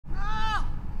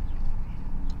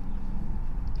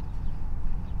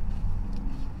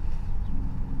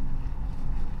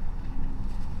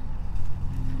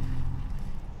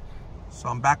So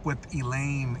I'm back with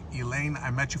Elaine. Elaine, I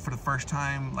met you for the first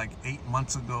time like 8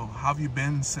 months ago. How have you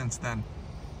been since then?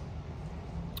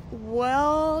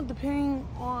 Well, depending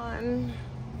on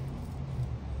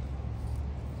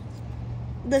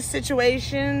the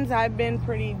situations, I've been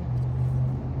pretty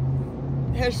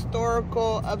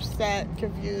historical, upset,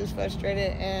 confused,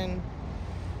 frustrated, and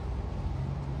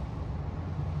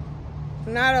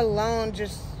not alone,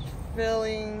 just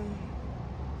feeling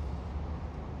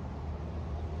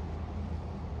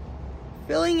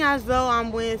as though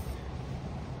I'm with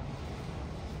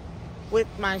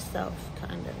myself,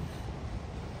 kind of,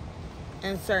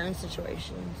 in certain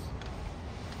situations.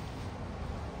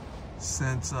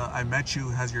 Since I met you,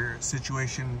 has your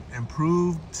situation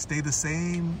improved, stayed the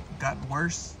same, gotten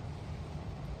worse?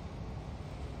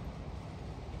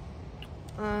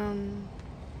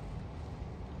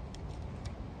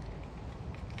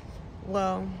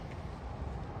 Well,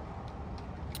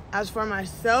 as for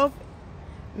myself,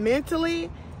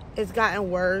 mentally, it's gotten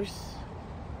worse.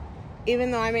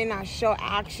 Even though I may not show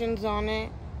actions on it,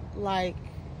 like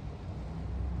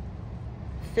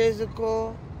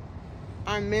physical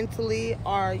or mentally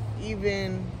or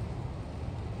even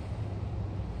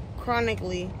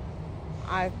chronically,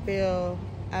 I feel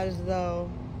as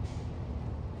though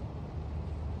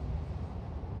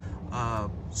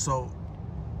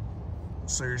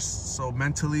so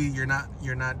mentally you're not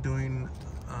doing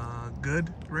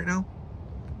good right now?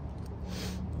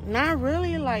 not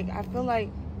really. Like, I feel like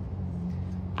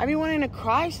I be wanting to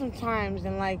cry sometimes,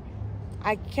 and like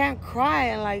I can't cry,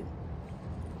 and like,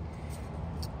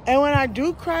 and when I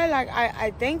do cry, like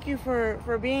I thank you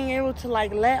for being able to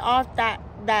like let off that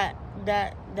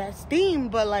steam,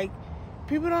 but like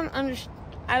people don't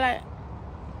understand.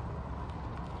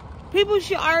 People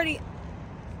should already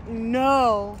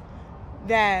know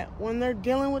that when they're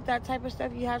dealing with that type of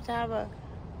stuff, you have to have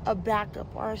a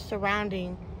backup or a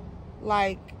surrounding,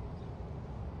 like,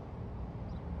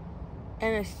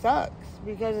 and it sucks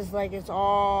because it's like it's all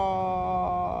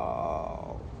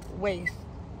a waste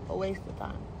of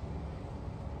time.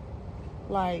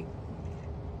 Like,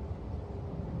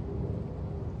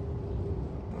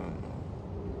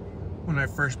 when I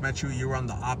first met you, you were on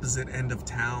the opposite end of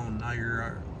town. Now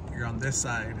you're on this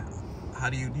side. How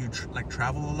do you like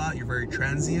travel a lot? You're very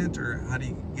transient, or how do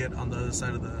you get on the other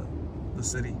side of the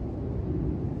city?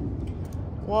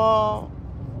 well,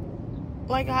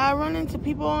 like, I run into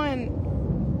people and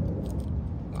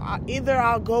either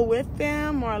I'll go with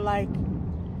them, or like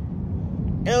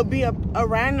it'll be a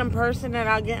random person that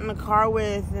I'll get in the car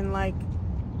with, and like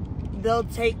they'll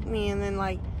take me, and then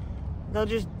like they'll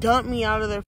just dump me out of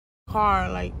their car.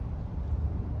 Like,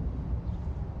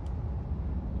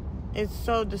 it's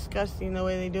so disgusting the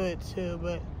way they do it too.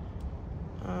 But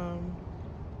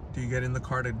do you get in the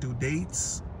car to do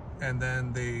dates and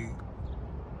then they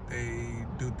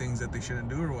do things that they shouldn't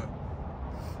do, or what?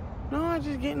 no, I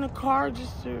just get in the car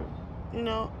just to,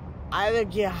 either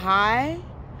get high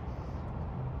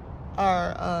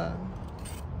or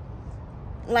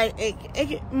like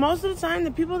most of the time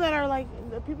the people that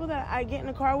I get in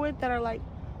the car with that are like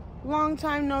long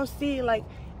time no see, like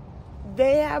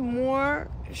they have more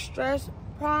stress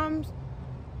problems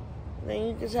than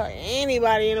you can tell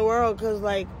anybody in the world, because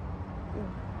like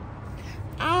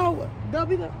they'll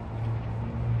be the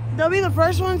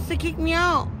first ones to kick me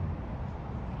out,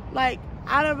 like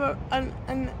out of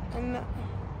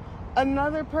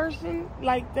another person.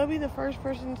 Like, they'll be the first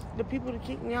the people to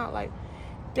kick me out. Like,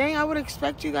 dang, I would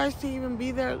expect you guys to even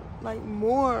be there like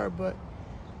more, but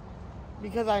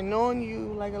because I known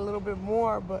you like a little bit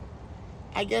more. But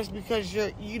I guess because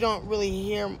you don't really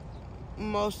hear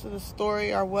most of the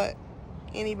story or what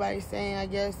anybody's saying, I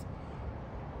guess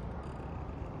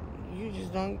you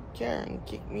just don't care and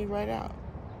kick me right out.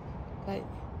 Like,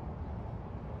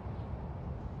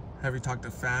 have you talked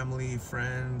to family,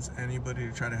 friends, anybody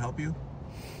to try to help you?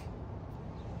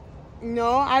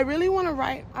 no, I really want to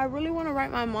write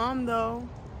my mom, though.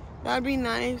 That'd be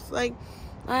nice. Like,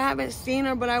 I haven't seen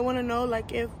her, but I want to know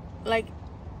like if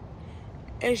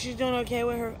she's doing okay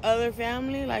with her other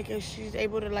family, like if she's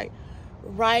able to like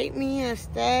write me and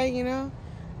stay,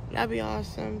 that'd be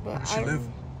awesome. But where does she live?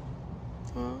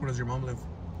 Huh? Where does your mom live?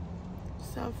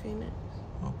 South Phoenix.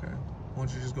 Okay. Why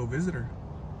don't you just go visit her?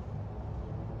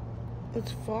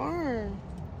 It's far.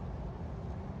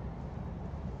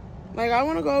 Like, I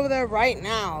want to go over there right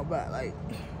now, but like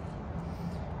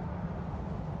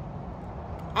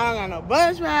I don't got no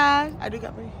bus pass. I do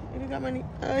got money.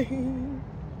 I don't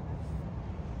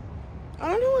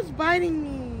know what's biting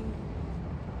me.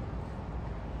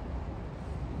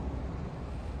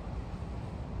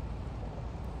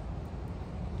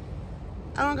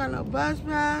 I don't got no bus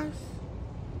pass.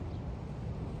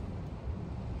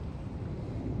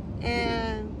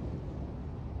 And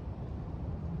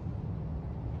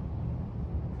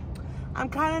I'm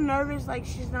kind of nervous, like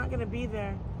she's not going to be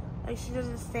there. Like she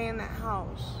doesn't stay in that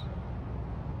house.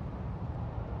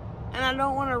 And I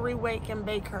don't want to re-wake and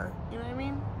bake her. You know what I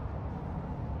mean?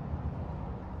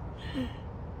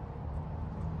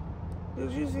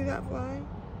 Did you see that fly?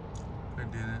 I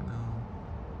didn't know.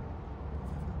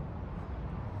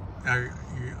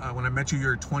 When I met you,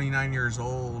 you're 29 years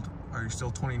old. Are you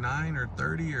still 29 or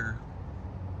 30 or?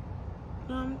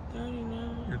 No, I'm 30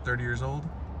 now. You're 30 years old?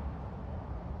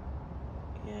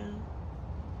 Yeah.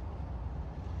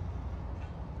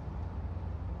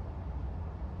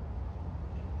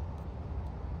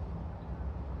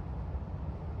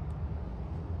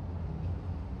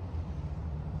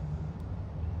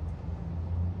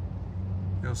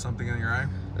 You have something in your eye?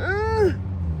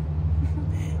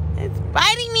 It's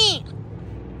biting me.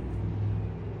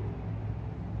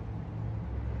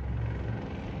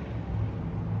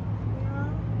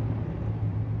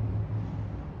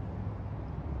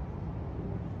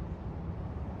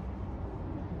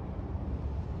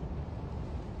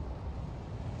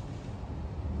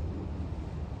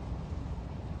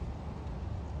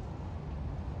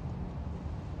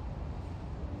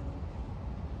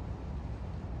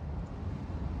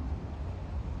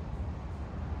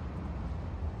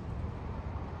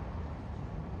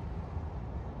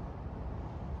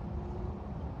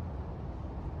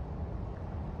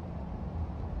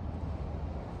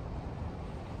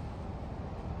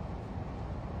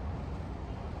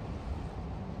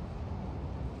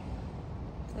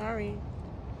 Sorry.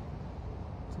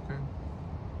 It's okay.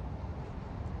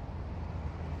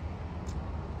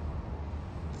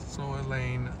 So,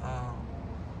 Elaine,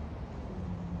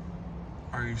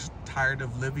 are you tired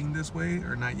of living this way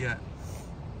or not yet?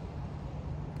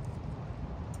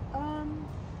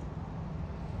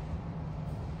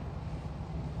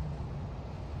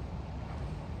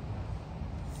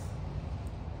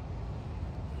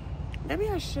 Maybe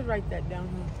I should write that down,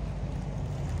 huh?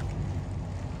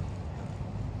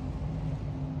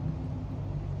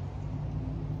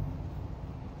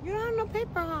 You don't have no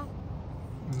paper, huh?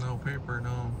 No paper,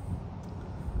 no.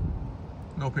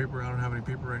 No paper. I don't have any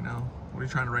paper right now. What are you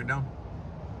trying to write down?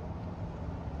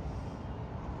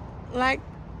 Like,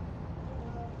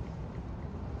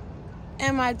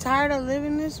 am I tired of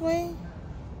living this way?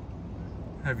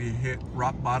 Have you hit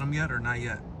rock bottom yet or not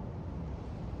yet?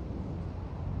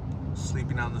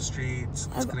 Sleeping out in the streets,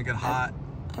 it's gonna get hot.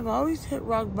 I've always hit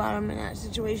rock bottom in that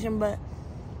situation, but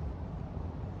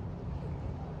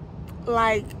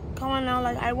like, come on now,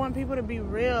 like I want people to be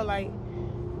real. Like,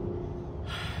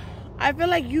 I feel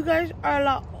like you guys are a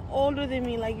lot older than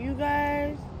me. Like you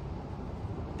guys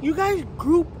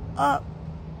group up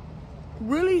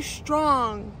really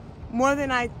strong, more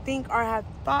than I think or have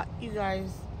thought you guys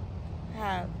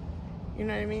have. You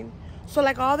know what I mean? So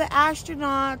like all the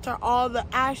astronauts or all the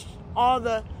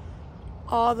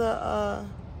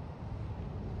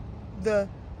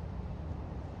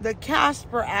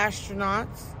Casper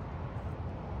astronauts,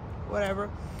 whatever,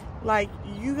 like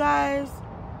you guys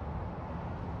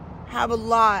have a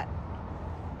lot.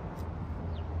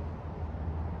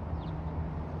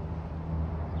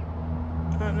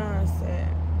 I don't know how to say it.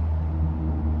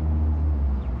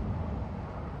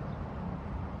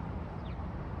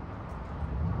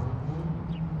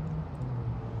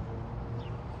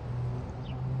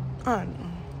 I don't know.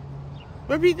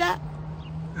 Repeat that.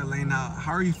 Elaine,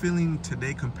 how are you feeling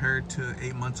today compared to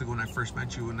 8 months ago when I first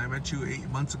met you? When I met you 8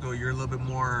 months ago, you're a little bit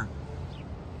more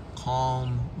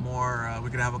calm, more,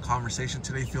 we could have a conversation.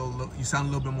 Today you sound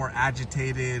a little bit more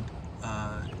agitated.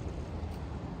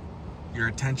 Your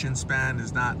attention span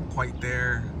is not quite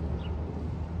there.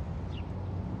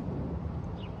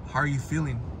 How are you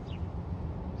feeling?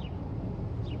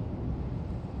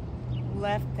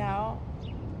 Left out.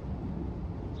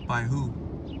 By who?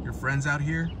 Your friends out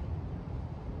here?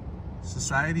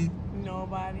 Society?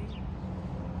 Nobody.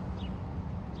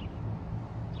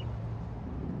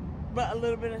 But a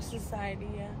little bit of society,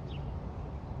 yeah.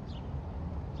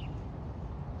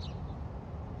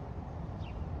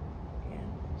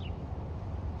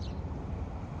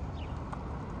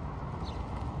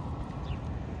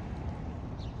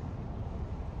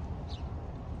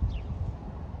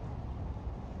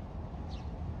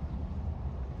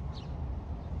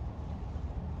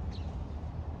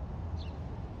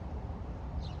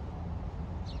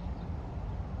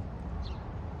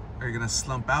 Are you gonna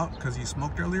slump out because you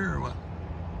smoked earlier or what?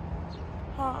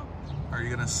 Huh? Are you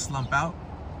gonna slump out?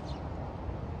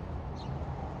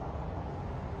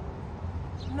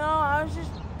 No, I was just,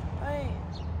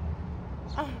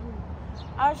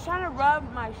 I was trying to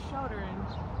rub my shoulder in.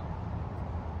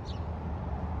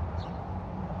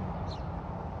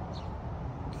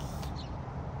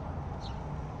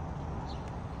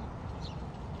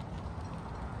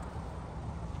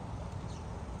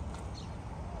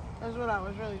 That's what I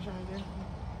was really trying to do.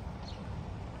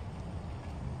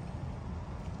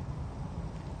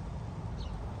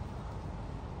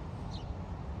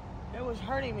 It was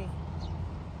hurting me.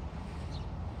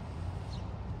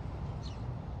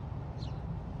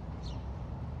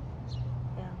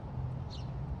 Yeah.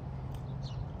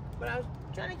 But I was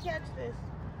trying to catch this.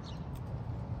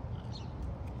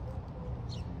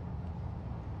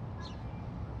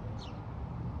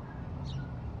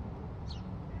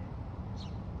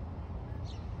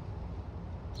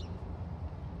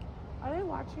 Are they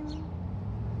watching me?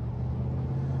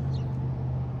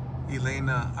 Elaine,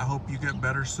 I hope you get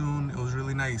better soon. It was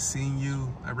really nice seeing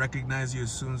you. I recognized you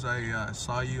as soon as I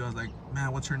saw you. I was like,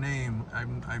 man, what's her name?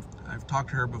 I've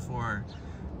talked to her before.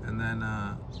 And then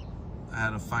I had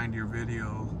to find your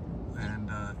video. And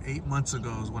 8 months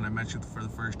ago is when I met you for the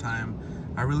first time.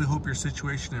 I really hope your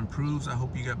situation improves. I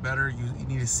hope you get better. You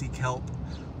need to seek help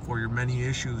for your many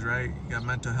issues, right? You got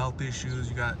mental health issues.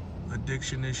 You got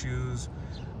addiction issues.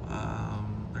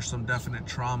 There's some definite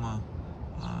trauma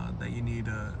that you need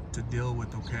to deal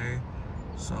with, okay?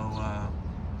 So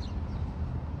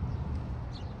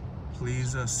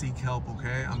please seek help,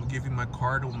 okay? I'm gonna give you my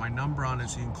card with my number on it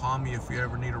so you can call me if you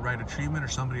ever need a right of treatment or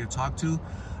somebody to talk to.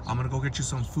 I'm gonna go get you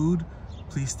some food.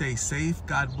 Please stay safe,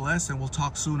 God bless, and we'll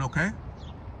talk soon, okay?